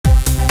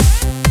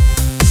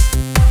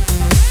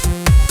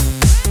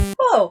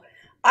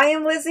I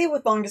am Lizzy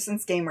with Long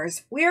Distance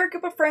Gamers. We are a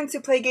group of friends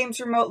who play games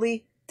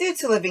remotely due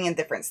to living in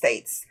different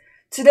states.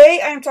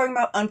 Today I am talking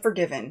about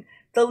Unforgiven,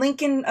 the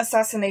Lincoln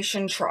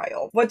assassination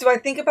trial. What do I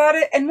think about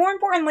it? And more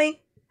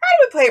importantly, how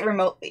do we play it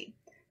remotely?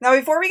 Now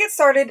before we get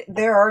started,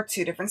 there are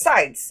two different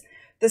sides.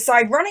 The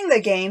side running the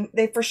game,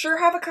 they for sure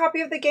have a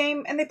copy of the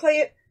game and they play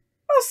it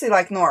mostly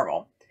like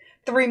normal.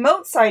 The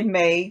remote side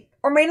may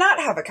or may not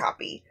have a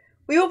copy.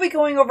 We will be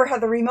going over how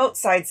the remote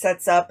side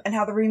sets up and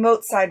how the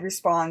remote side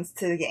responds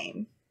to the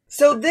game.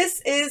 So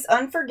this is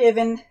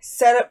Unforgiven,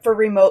 set up for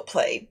remote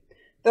play.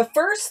 The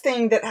first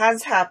thing that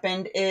has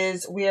happened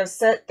is we have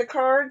set the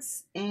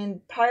cards in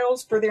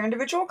piles for their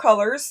individual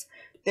colors.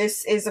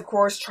 This is, of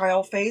course,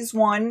 trial phase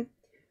 1.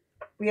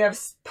 We have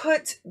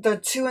put the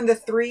 2 and the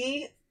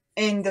 3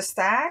 in the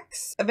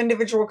stacks of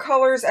individual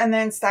colors and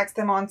then stacked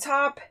them on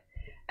top.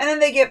 And then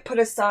they get put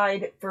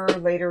aside for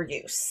later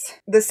use.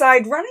 The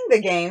side running the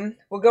game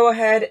will go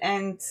ahead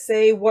and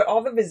say what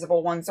all the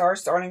visible ones are,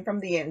 starting from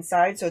the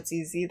inside, so it's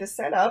easy to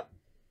set up.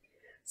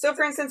 So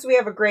for instance, we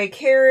have a gray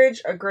carriage,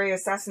 a gray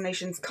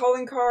Assassination's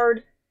calling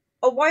card,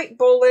 a white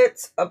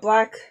bullet, a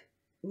black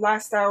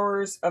Last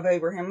Hours of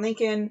Abraham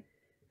Lincoln,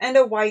 and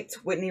a white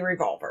Whitney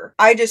revolver.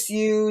 I just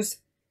use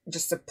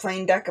a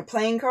plain deck of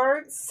playing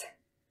cards,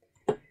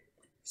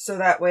 so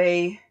that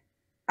way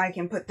I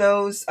can put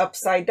those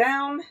upside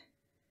down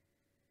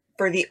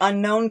for the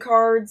unknown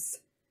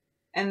cards,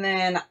 and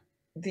then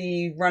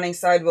the running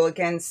side will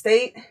again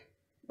state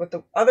what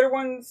the other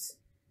ones,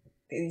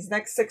 these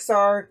next 6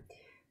 are.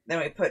 Then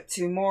we put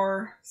 2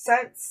 more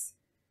sets,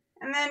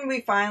 and then we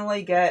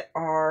finally get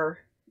our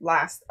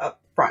last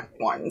up front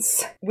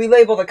ones. We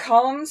label the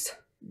columns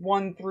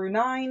 1 through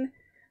 9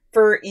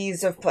 for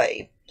ease of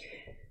play.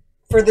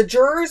 For the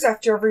jurors,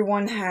 after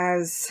everyone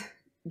has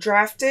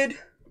drafted,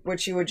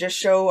 which you would just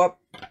show up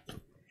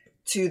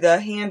to the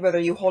hand, whether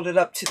you hold it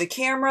up to the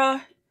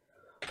camera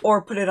or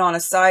put it on a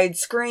side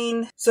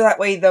screen, so that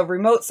way the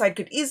remote side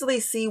could easily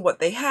see what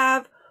they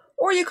have,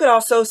 or you could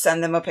also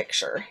send them a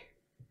picture.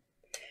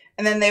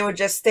 And then they would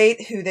just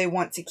state who they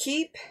want to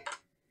keep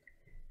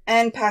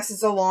and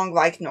passes along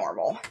like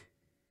normal.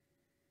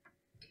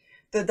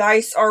 The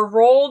dice are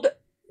rolled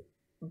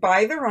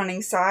by the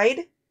running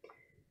side,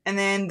 and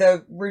then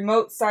the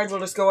remote side will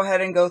just go ahead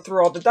and go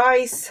through all the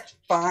dice,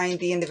 find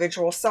the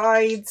individual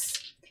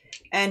sides,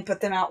 and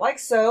put them out like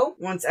so.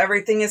 Once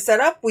everything is set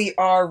up, we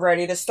are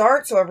ready to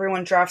start. So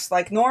everyone drafts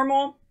like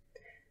normal.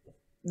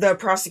 The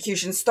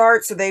prosecution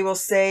starts, so they will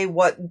say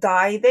what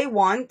die they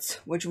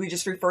want, which we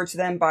just refer to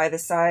them by the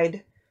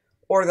side,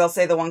 or they'll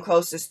say the one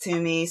closest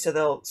to me.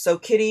 So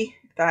Kitty,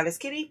 that is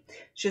Kitty,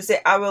 she'll say,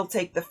 I will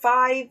take the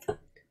 5,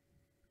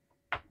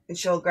 and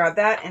she'll grab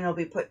that and it'll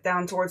be put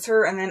down towards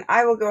her, and then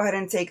I will go ahead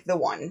and take the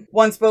 1.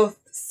 Once both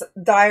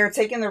die are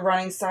taken, the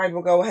running side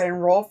will go ahead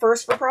and roll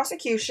first for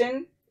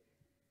prosecution,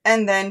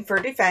 and then for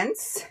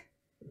defense.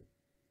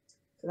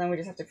 So then we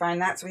just have to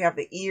find that. So we have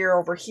the ear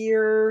over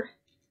here,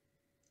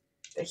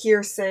 the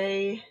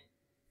hearsay,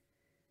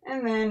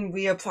 and then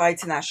we apply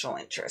to national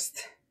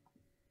interest.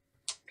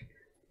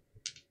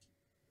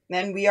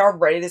 Then we are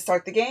ready to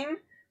start the game.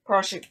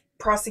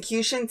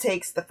 Prosecution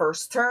takes the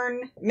first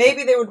turn.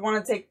 Maybe they would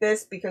want to take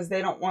this because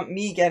they don't want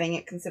me getting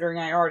it, considering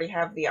I already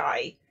have the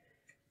eye.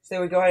 So they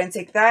would go ahead and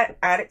take that,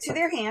 add it to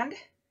their hand.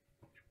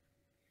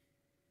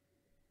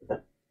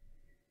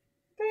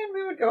 Then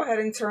we would go ahead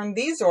and turn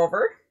these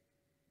over,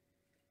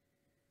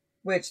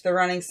 which the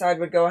running side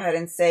would go ahead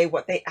and say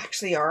what they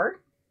actually are.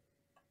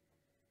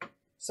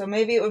 So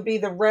maybe it would be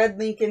the red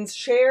Lincoln's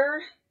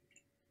chair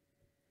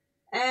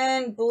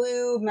and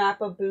blue map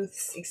of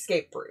Booth's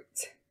escape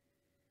route.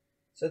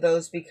 So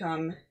those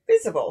become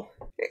visible.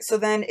 Okay, so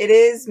then it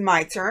is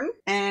my turn,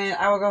 and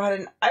I will go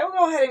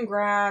ahead and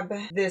grab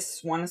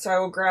this one. So I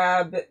will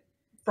grab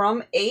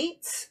from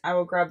 8. I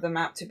will grab the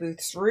map to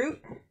Booth's route.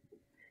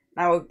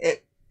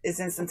 It is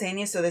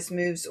instantaneous, so this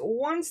moves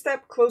 1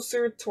 step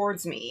closer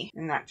towards me,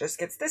 and that just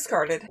gets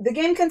discarded. The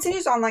game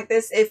continues on like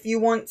this. If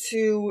you want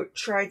to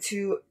try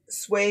to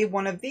sway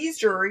one of these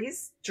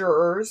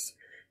jurors,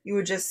 you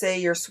would just say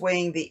you're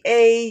swaying the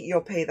A, you'll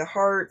pay the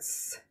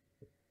hearts,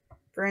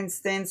 for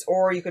instance,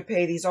 or you could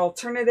pay these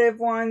alternative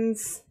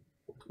ones,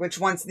 which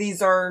once these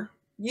are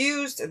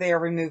used, they are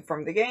removed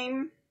from the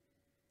game.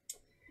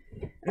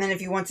 And then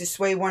if you want to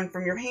sway one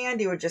from your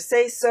hand, you would just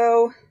say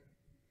so,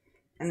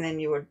 and then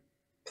you would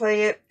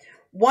play it.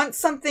 Once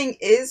something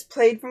is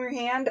played from your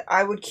hand,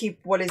 I would keep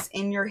what is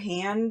in your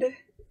hand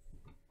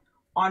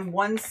on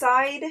one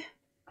side.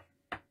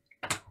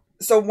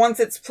 So once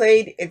it's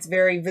played, it's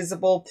very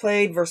visible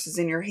played versus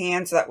in your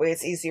hand, so that way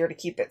it's easier to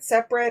keep it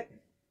separate.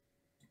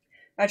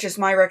 That's just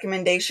my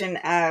recommendation,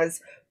 as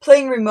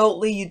playing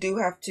remotely, you do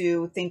have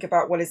to think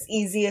about what is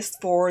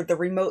easiest for the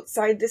remote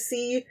side to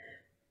see,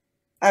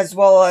 as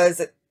well as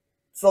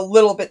it's a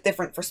little bit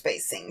different for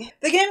spacing.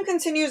 The game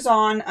continues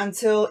on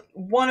until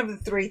one of the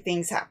 3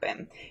 things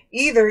happen.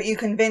 Either you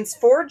convince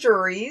 4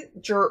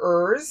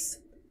 jurors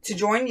to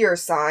join your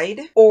side,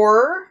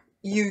 or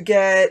you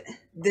get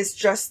this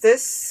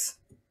justice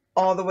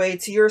all the way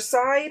to your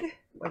side,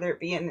 whether it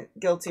be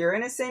guilty or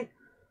innocent,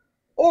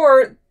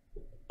 or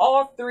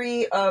all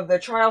 3 of the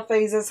trial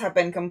phases have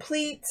been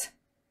complete,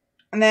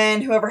 and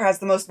then whoever has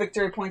the most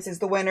victory points is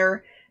the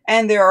winner,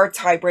 and there are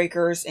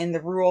tiebreakers in the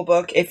rule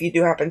book if you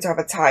do happen to have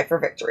a tie for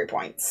victory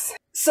points.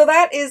 So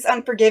that is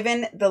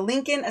Unforgiven, the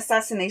Lincoln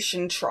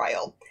Assassination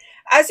Trial.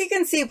 As you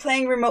can see,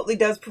 playing remotely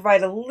does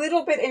provide a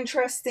little bit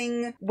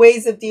interesting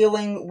ways of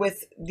dealing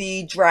with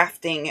the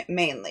drafting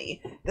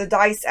mainly. The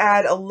dice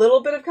add a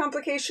little bit of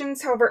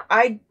complications, however,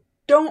 I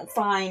don't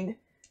find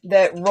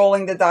that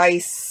rolling the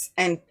dice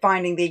and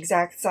finding the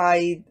exact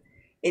side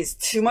is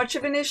too much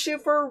of an issue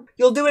for.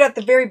 You'll do it at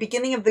the very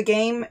beginning of the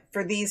game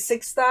for these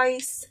 6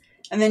 dice,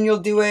 and then you'll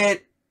do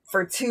it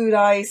for 2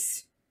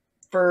 dice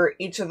for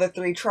each of the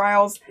 3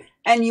 trials,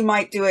 and you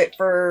might do it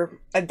for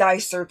a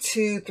dice or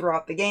 2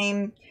 throughout the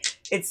game.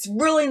 It's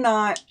really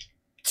not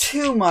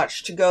too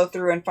much to go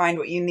through and find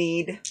what you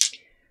need.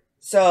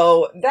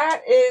 So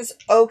that is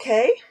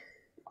okay.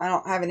 I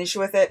don't have an issue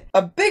with it.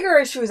 A bigger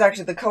issue is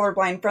actually the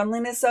colorblind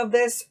friendliness of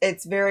this.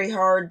 It's very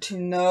hard to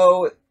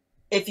know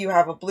if you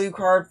have a blue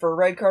card for a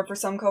red card for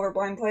some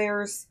colorblind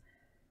players.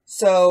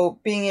 So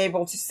being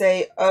able to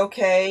say,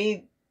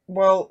 okay,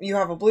 well, you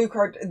have a blue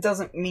card, it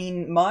doesn't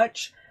mean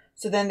much.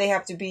 So then they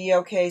have to be,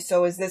 okay,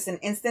 so is this an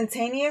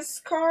instantaneous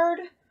card?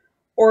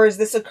 Or is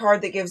this a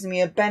card that gives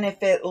me a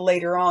benefit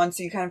later on?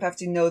 So you kind of have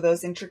to know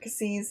those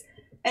intricacies.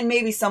 And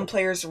maybe some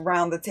players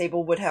around the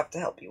table would have to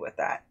help you with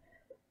that.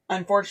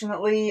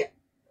 Unfortunately,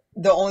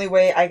 the only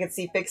way I could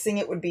see fixing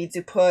it would be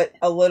to put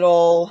a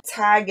little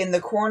tag in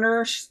the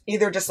corner,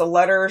 either just a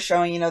letter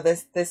showing, you know,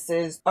 this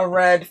is a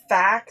red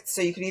fact.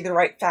 So you could either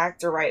write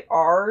fact or write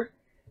R,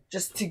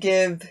 just to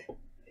give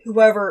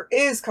whoever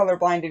is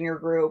colorblind in your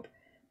group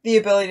the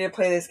ability to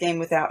play this game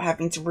without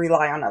having to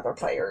rely on other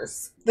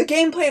players. The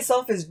gameplay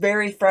itself is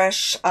very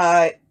fresh.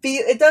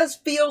 It does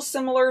feel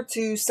similar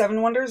to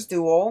Seven Wonders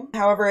Duel.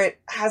 However, it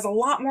has a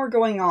lot more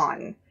going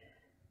on.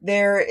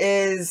 There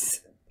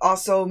is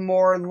also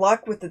more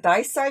luck with the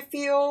dice, I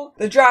feel.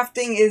 The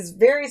drafting is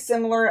very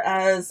similar,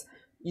 as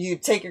you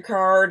take a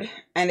card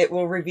and it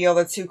will reveal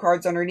the 2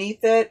 cards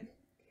underneath it,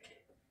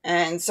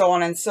 and so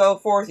on and so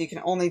forth. You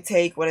can only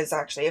take what is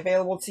actually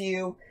available to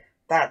you.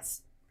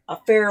 That's a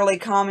fairly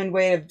common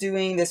way of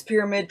doing this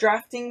pyramid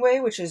drafting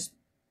way, which is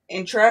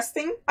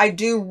interesting. I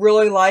do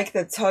really like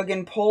the tug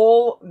and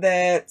pull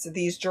that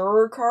these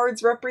juror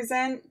cards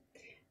represent.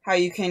 How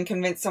you can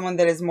convince someone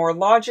that is more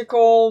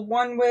logical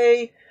one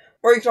way,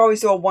 or you can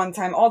always do a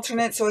one-time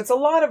alternate. So it's a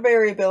lot of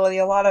variability,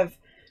 a lot of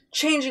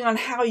changing on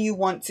how you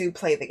want to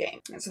play the game.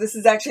 So this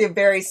is actually a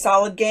very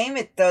solid game.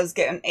 It does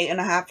get an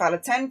 8.5 out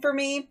of 10 for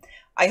me.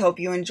 I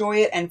hope you enjoy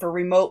it. And for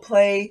remote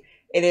play,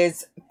 it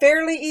is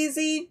fairly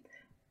easy.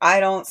 I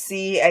don't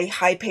see a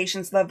high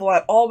patience level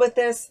at all with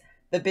this.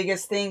 The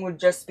biggest thing would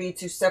just be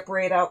to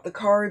separate out the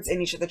cards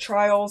in each of the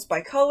trials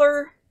by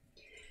color,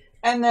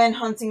 and then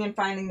hunting and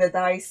finding the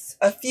dice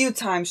a few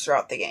times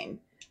throughout the game,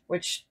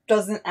 which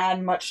doesn't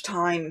add much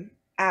time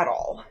at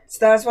all.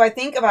 So that's what I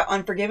think about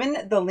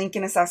Unforgiven, the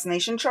Lincoln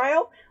Assassination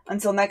Trial.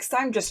 Until next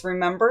time, just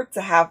remember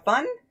to have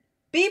fun,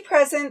 be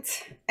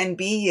present, and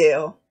be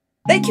you.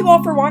 Thank you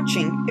all for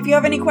watching. If you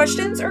have any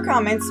questions or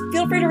comments,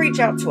 feel free to reach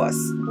out to us.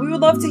 We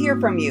would love to hear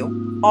from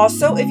you.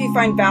 Also, if you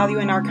find value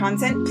in our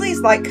content,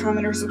 please like,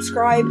 comment, or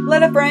subscribe.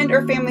 Let a friend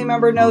or family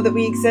member know that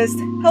we exist.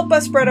 Help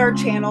us spread our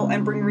channel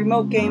and bring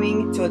remote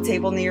gaming to a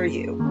table near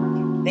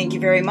you. Thank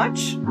you very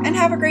much, and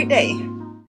have a great day.